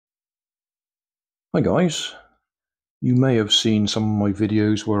Hi guys, you may have seen some of my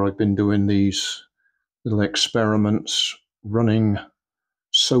videos where I've been doing these little experiments running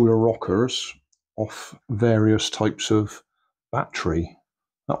solar rockers off various types of battery.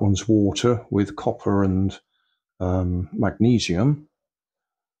 That one's water with copper and magnesium.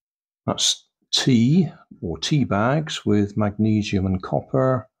 That's tea or tea bags with magnesium and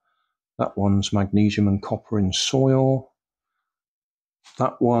copper. That one's magnesium and copper in soil.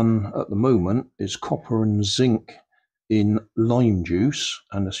 That one at the moment is copper and zinc in lime juice,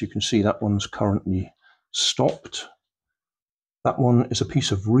 and as you can see, that one's currently stopped. That one is a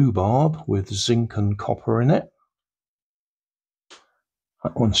piece of rhubarb with zinc and copper in it.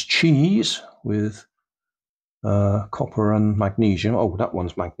 That one's cheese with copper and magnesium. Oh, that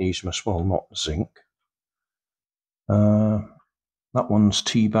one's magnesium as well, not zinc. That one's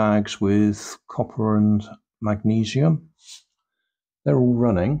tea bags with copper and magnesium. They're all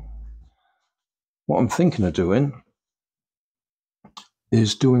running. What I'm thinking of doing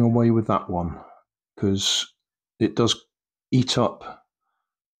is doing away with that one, because it does eat up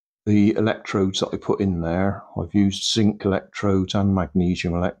the electrodes that I put in there. I've used zinc electrodes and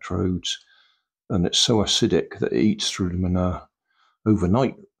magnesium electrodes, and it's so acidic that it eats through them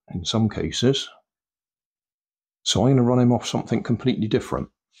overnight in some cases. So I'm going to run him off something completely different.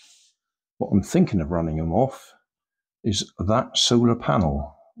 What I'm thinking of running him off is that solar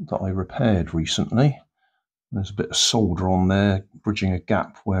panel that I repaired recently. There's a bit of solder on there, bridging a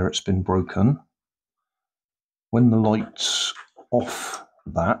gap where it's been broken. When the light's off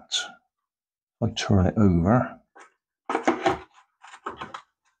that, I turn it over. I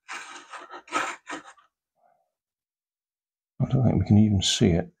don't think we can even see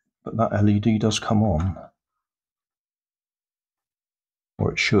it, but that LED does come on.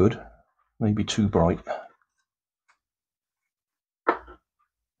 Or it should. Maybe too bright.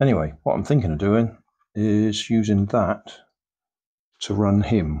 Anyway, what I'm thinking of doing is using that to run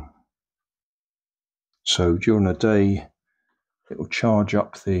him. So during the day, it will charge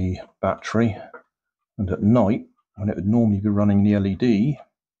up the battery, and at night, when it would normally be running the LED,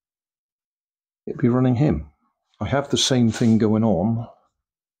 it'd be running him. I have the same thing going on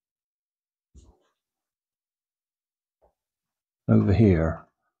over here.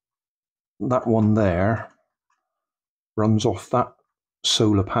 That one there runs off that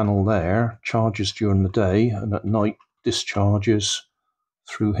solar panel there, charges during the day, and at night discharges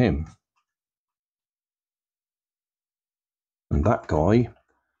through him. And that guy,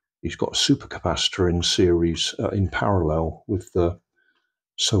 he's got a supercapacitor in series, in parallel with the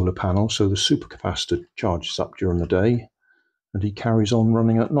solar panel, so the supercapacitor charges up during the day and he carries on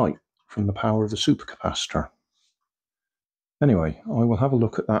running at night from the power of the supercapacitor. Anyway, I will have a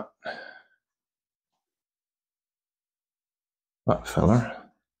look at that fella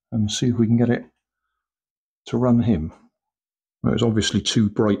and see if we can get it to run him. Well, it's obviously too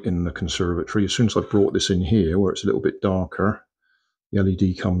bright in the conservatory. As soon as I brought this in here where it's a little bit darker, the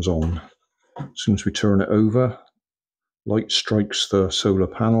LED comes on. As soon as we turn it over, light strikes the solar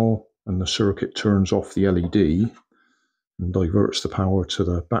panel and the circuit turns off the LED and diverts the power to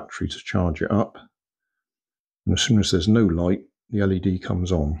the battery to charge it up. And as soon as there's no light, the LED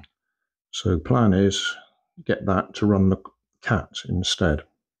comes on. So plan is get that to run the cat instead.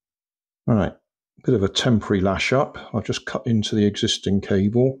 All right, a bit of a temporary lash up. I've just cut into the existing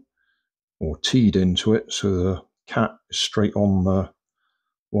cable, or teed into it, so the cat is straight on the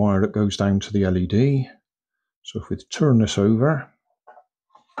wire that goes down to the LED. So if we turn this over,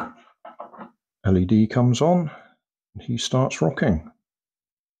 LED comes on and he starts rocking.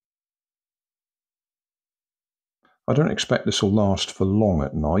 I don't expect this will last for long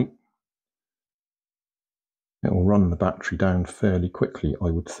at night. It will run the battery down fairly quickly,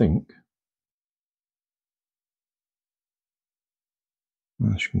 I would think.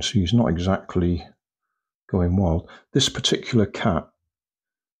 As you can see, he's not exactly going wild. This particular cat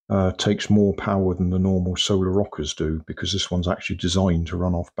takes more power than the normal solar rockers do, because this one's actually designed to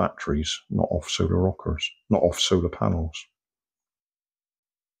run off batteries, not off solar rockers, not off solar panels.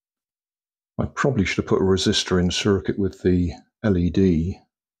 I probably should have put a resistor in circuit with the LED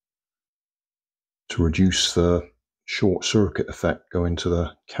to reduce the short circuit effect going to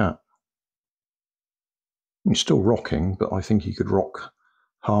the cat. He's still rocking, but I think he could rock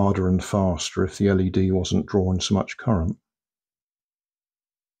harder and faster if the LED wasn't drawing so much current.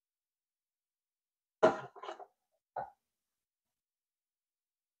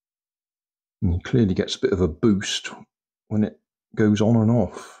 And he clearly gets a bit of a boost when it goes on and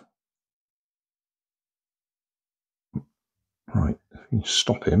off. Right, if you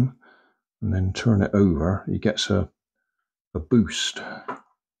stop him and then turn it over, he gets a boost.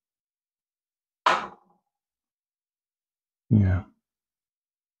 Yeah.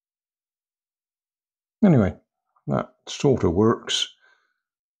 Anyway, that sort of works.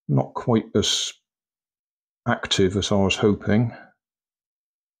 Not quite as active as I was hoping.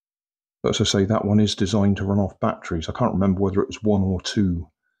 But as I say, that one is designed to run off batteries. I can't remember whether it was 1 or 2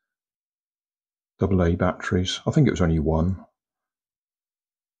 AA batteries. I think it was only 1.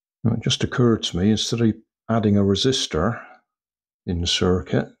 And it just occurred to me, instead of adding a resistor in the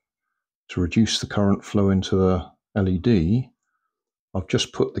circuit to reduce the current flow into the LED, I've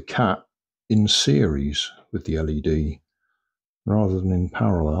just put the cat in series with the LED rather than in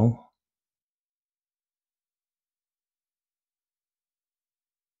parallel.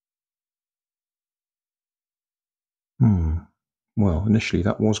 Well, initially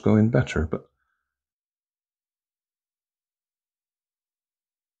that was going better, but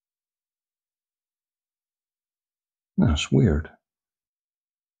that's weird.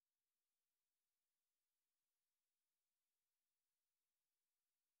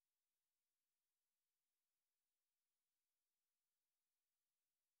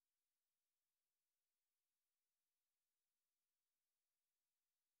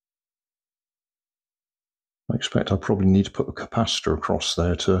 I expect I probably need to put a capacitor across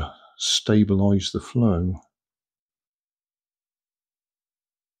there to stabilize the flow.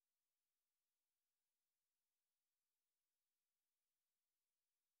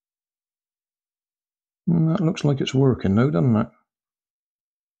 And that looks like it's working though, doesn't it?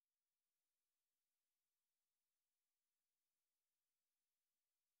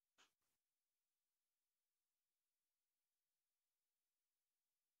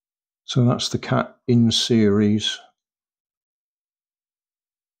 So that's the cat in series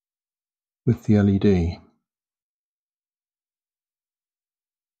with the LED.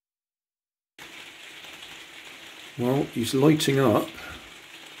 Well, he's lighting up,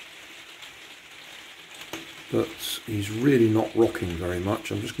 but he's really not rocking very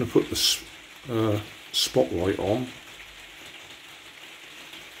much. I'm just going to put the spotlight on.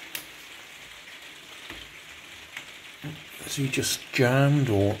 Is he just jammed,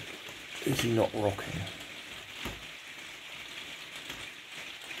 or is he not rocking?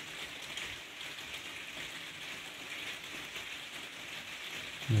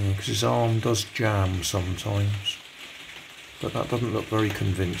 Yeah, because his arm does jam sometimes, but that doesn't look very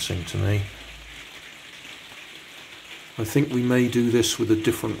convincing to me. I think we may do this with a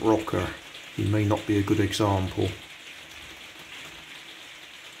different rocker. He may not be a good example.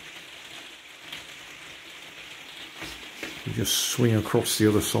 We just swing across the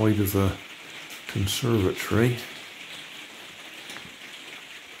other side of the conservatory.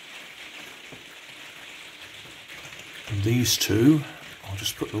 And these two, I'll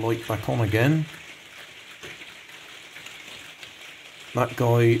just put the light back on again. That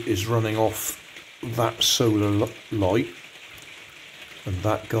guy is running off that solar light, and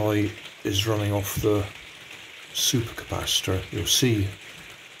that guy is running off the supercapacitor. You'll see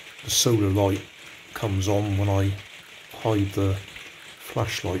the solar light comes on when I hide the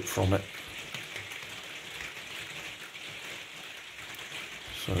flashlight from it.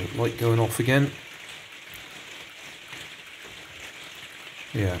 So light going off again.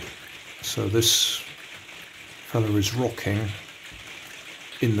 Yeah, so this fella is rocking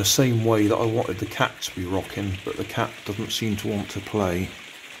in the same way that I wanted the cat to be rocking, but the cat doesn't seem to want to play.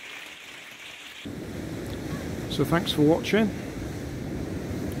 So thanks for watching.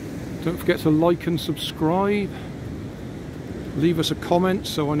 Don't forget to like and subscribe. Leave us a comment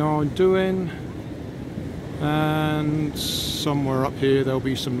so I know how I'm doing. And somewhere up here there'll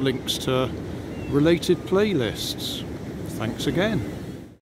be some links to related playlists. Thanks again.